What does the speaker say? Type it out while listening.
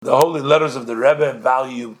the Holy Letters of the Rebbe in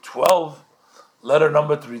volume 12, letter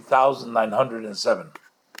number 3907.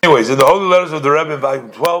 Anyways, in the Holy Letters of the Rebbe in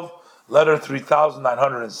volume 12, letter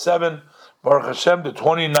 3907, Baruch Hashem, the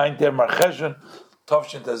 29th day of Marcheshen,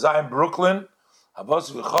 Tovshin Tezayim, Brooklyn,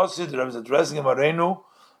 Habas V'chosid, the Rebbe is addressing him, Arenu,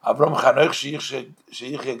 Avram Chanoch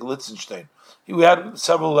Sheyichye Glitzenstein. We had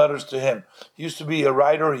several letters to him. He used to be a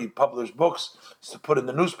writer, he published books, used to put in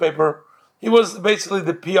the newspaper. He was basically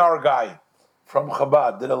the PR guy from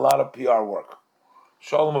Chabad, did a lot of PR work.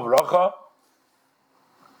 Shalom Uvracha,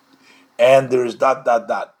 and there's ...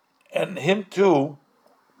 And him too,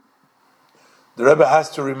 the Rebbe has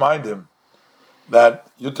to remind him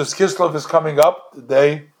that Yutas Kislev is coming up, the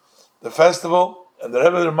day, the festival, and the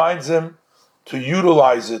Rebbe reminds him to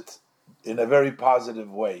utilize it in a very positive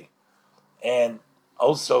way, and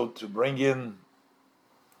also to bring in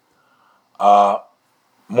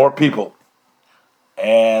more people.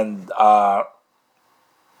 And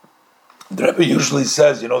the Rebbe usually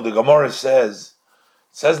says, the Gemara says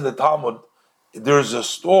in the Talmud, there's a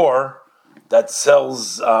store that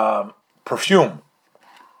sells perfume.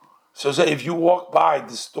 So say if you walk by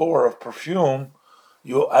the store of perfume,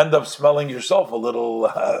 you'll end up smelling yourself a little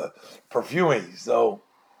perfumey. So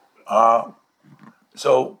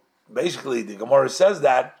basically the Gemara says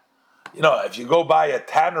that, if you go by a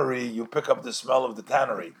tannery, you pick up the smell of the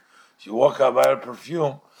tannery. If you walk by a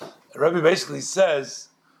perfume, the Rebbe basically says,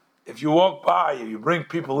 if you walk by, if you bring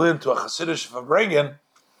people into a Hasidic Farbrengen,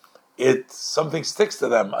 something sticks to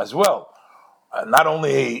them as well. Not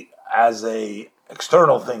only as a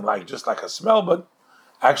external thing, just like a smell, but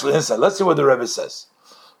actually inside. Let's see what the Rebbe says.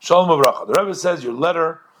 Shalom Avracha. The Rebbe says your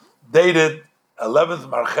letter dated 11th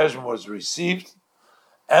Marcheshen was received,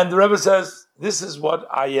 and the Rebbe says this is what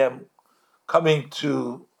I am coming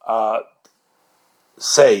to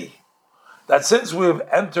say, that since we're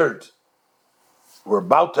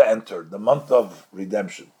about to enter the month of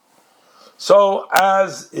redemption, so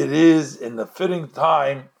as it is in the fitting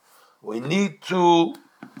time, we need to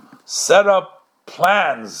set up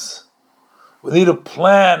plans. We need to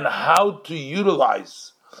plan how to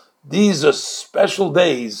utilize these special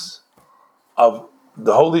days of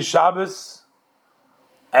the Holy Shabbos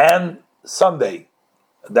and Sunday.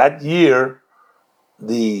 That year,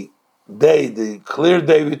 the clear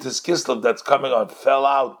day with this Kislev that's coming on fell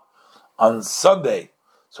out on Sunday.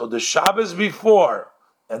 So the Shabbos before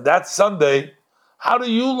and that Sunday, how do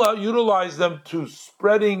you utilize them to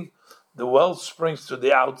spreading the well springs to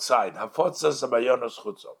the outside? So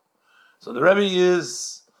the Rebbe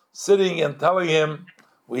is sitting and telling him,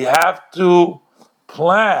 we have to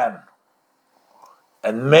plan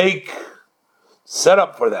and set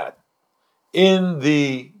up for that in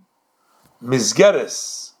the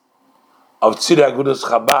Mizgeres of Tzidei Agudas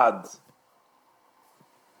Chabad,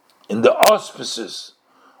 in the auspices,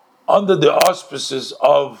 under the auspices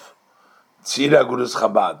of Tzidei Agudas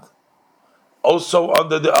Chabad, also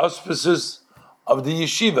under the auspices of the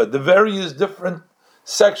yeshiva, the various different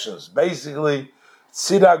sections, basically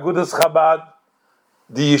Tzidei Agudas Chabad,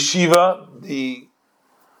 the yeshiva, the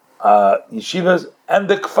yeshivas, and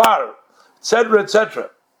the kfar, etc., etc.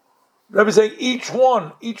 Rebbe is saying each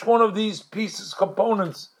one of these pieces,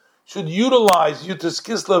 components, should utilize Yutas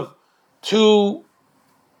Kislev to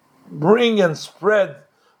bring and spread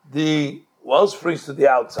the well springs to the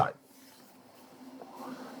outside.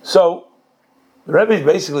 So the Rebbe is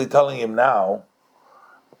basically telling him now,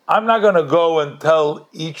 I'm not going to go and tell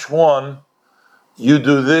each one, you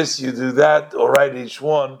do this, you do that, or write each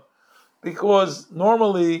one, because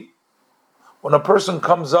normally when a person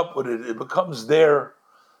comes up with it, it becomes they're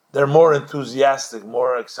more enthusiastic,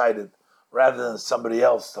 more excited, rather than somebody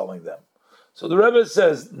else telling them. So the Rebbe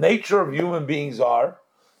says, nature of human beings are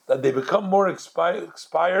that they become more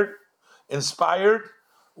inspired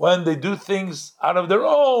when they do things out of their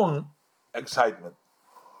own excitement.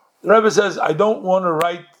 The Rebbe says, I don't want to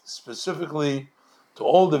write specifically to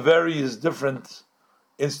all the various different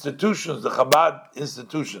institutions, the Chabad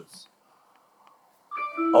institutions.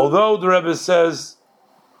 Although the Rebbe says,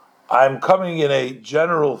 I'm coming in a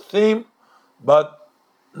general theme, but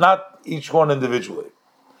not each one individually.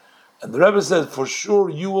 And the Rebbe says, for sure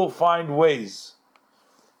you will find ways,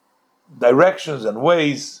 directions and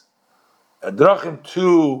ways, drachim,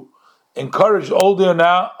 to encourage all the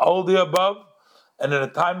above, and in a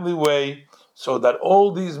timely way, so that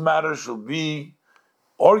all these matters shall be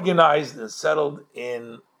organized and settled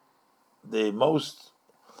in the most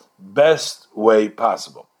best way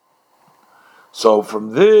possible. So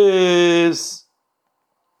from this,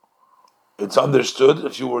 it's understood, a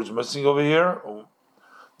few words missing over here,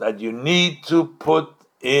 that you need to put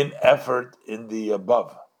in effort in the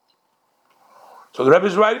above. So the Rebbe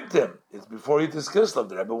is writing to him. It's before Yitis Kislev.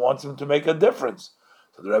 The Rebbe wants him to make a difference.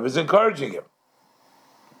 So the Rebbe is encouraging him.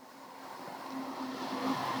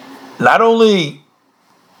 Not only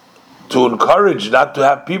to encourage not to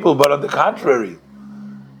have people, but on the contrary,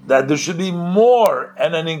 that there should be more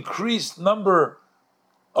and an increased number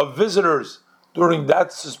of visitors during that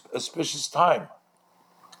auspicious time.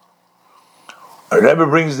 The Rebbe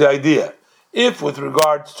brings the idea, if with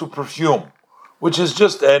regards to perfume, which is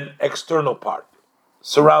just an external part,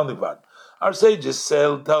 surrounding part, our sages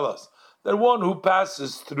tell us that one who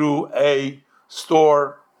passes through a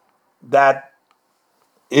store that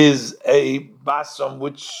is a basam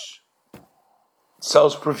which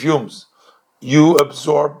sells perfumes, you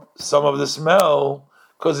absorb some of the smell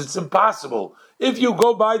because it's impossible. If you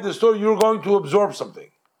go by the store, you're going to absorb something.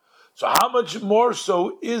 So how much more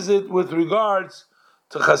so is it with regards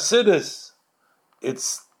to Chassidus,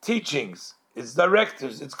 its teachings, its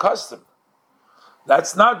directives, its custom?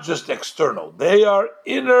 That's not just external. They are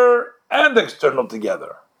inner and external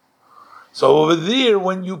together. So over there,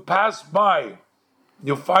 when you pass by,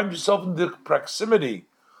 you find yourself in the proximity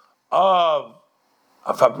of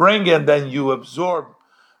a Farbrengen, and then you absorb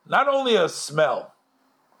not only a smell,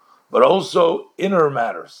 but also inner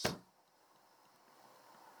matters.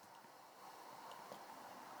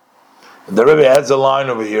 The Rebbe adds a line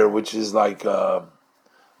over here, which is like a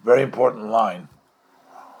very important line.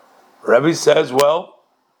 Rebbe says, well,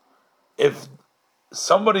 if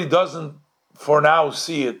somebody doesn't for now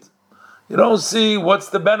see it, you don't see what's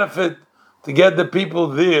the benefit to get the people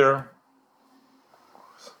there.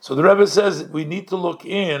 So the Rebbe says we need to look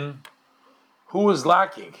in who is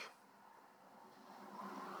lacking.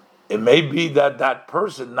 It may be that that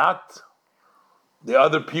person, not the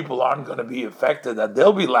other people aren't going to be affected, that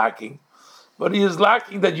they'll be lacking, but he is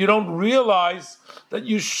lacking that you don't realize that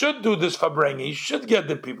you should do this Farbrengen, you should get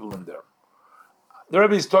the people in there. The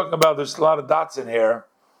Rebbe is talking about, there's a lot of dots in here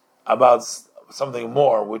about something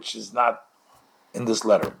more, which is not in this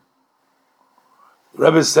letter. The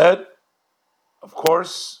Rebbe said, of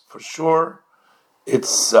course, for sure,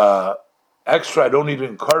 it's extra. I don't need to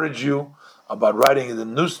encourage you about writing in the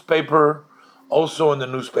newspaper, also in the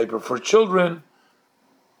newspaper for children,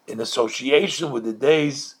 in association with the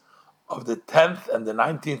days of the 10th and the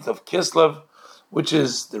 19th of Kislev, which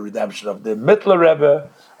is the redemption of the Mittler Rebbe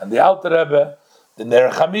and the Alter Rebbe, the Ner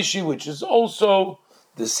Chamishi, which is also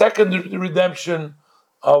the second redemption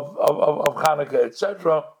of Hanukkah,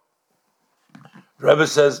 etc. The Rebbe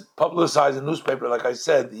says, publicize the newspaper, like I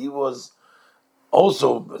said, he was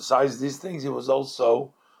also, besides these things, he was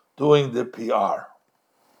also doing the PR.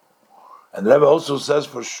 And the Rebbe also says,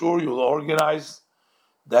 for sure, you'll organize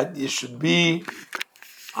that you should be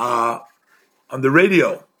on the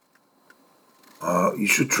radio. You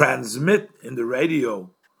should transmit in the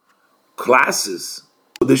radio classes.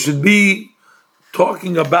 They should be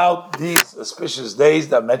talking about these auspicious days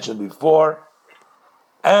that I mentioned before,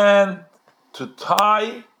 and to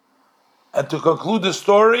tie and to conclude the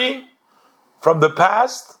story from the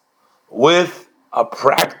past with a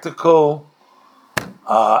practical,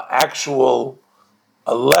 actual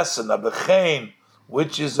a lesson, a bechein,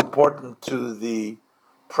 which is important to the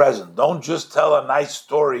present. Don't just tell a nice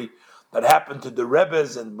story that happened to the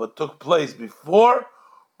Rebbes and what took place before,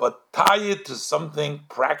 but tie it to something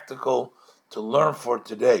practical to learn for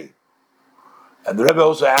today. And the Rebbe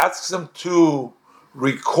also asks them to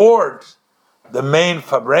record the main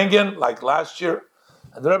Farbrengen, like last year,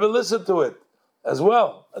 and the Rebbe listened to it as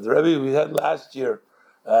well. And the Rebbe, we had last year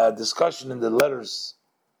discussion in the letters.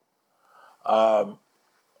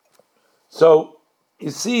 So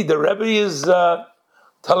you see, the Rebbe is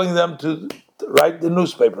telling them to write the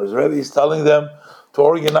newspapers. The Rebbe is telling them to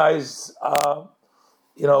organize,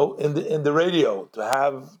 in the radio, to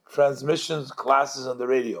have transmissions, classes on the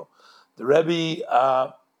radio. The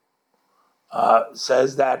Rebbe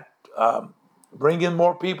says that bring in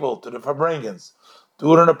more people to the Farbrengens.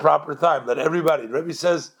 Do it in a proper time. Let everybody. The Rebbe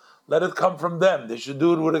says, let it come from them. They should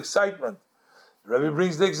do it with excitement. The Rebbe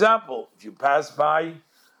brings the example. If you pass by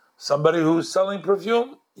somebody who's selling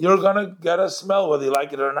perfume, you're going to get a smell, whether you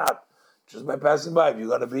like it or not, just by passing by. If you're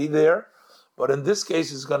going to be there. But in this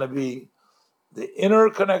case, it's going to be the inner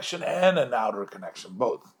connection and an outer connection,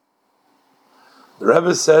 both. The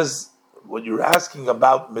Rebbe says, when you're asking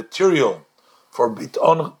about material for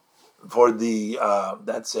biton, for the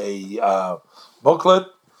that's a booklet.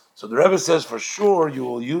 So the Rebbe says for sure you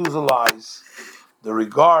will utilize the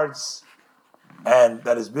regards and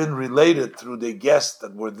that has been related through the guests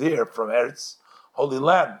that were there from Eretz Holy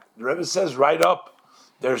Land. The Rebbe says write up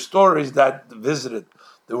their stories that visited.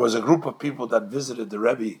 There was a group of people that visited the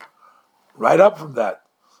Rebbe. Write up from that.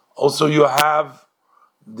 Also, you have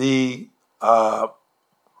the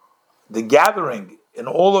gathering in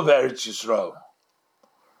all of Eretz Yisrael.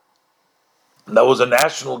 That was a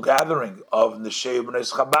national gathering of Neshei B'nai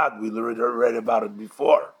Chabad. We already read about it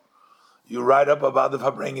before. You write up about the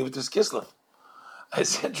Farbrengens with this Kislev.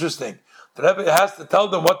 It's interesting. The Rebbe has to tell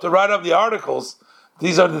them what to write up the articles.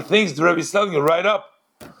 These are the things the Rebbe is telling you, write up.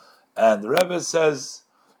 And the Rebbe says,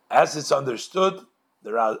 as it's understood,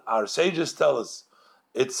 our sages tell us,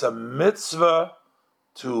 it's a mitzvah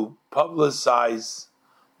to publicize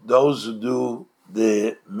those who do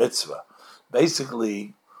the mitzvah.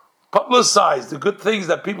 Basically, publicize the good things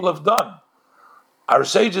that people have done. Our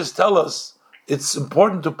sages tell us it's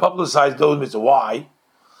important to publicize those mitzvahs. Why?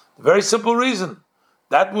 The very simple reason.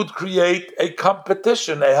 That would create a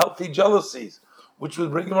competition, a healthy jealousies, which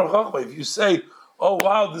would bring more chachma. If you say, oh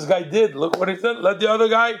wow, this guy did, look what he did, let the other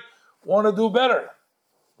guy want to do better.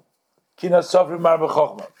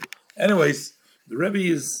 Anyways, the Rebbe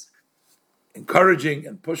is encouraging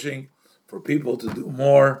and pushing for people to do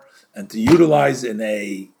more and to utilize in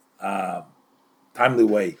a timely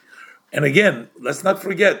way. And again, let's not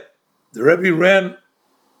forget, the Rebbe ran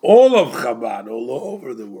all of Chabad all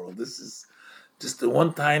over the world. This is just the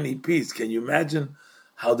one tiny piece. Can you imagine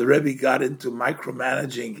how the Rebbe got into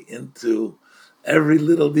micromanaging into every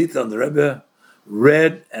little detail? And the Rebbe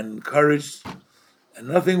read and encouraged, and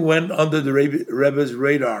nothing went under the Rebbe's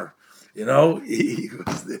radar. He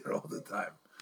was there all the time.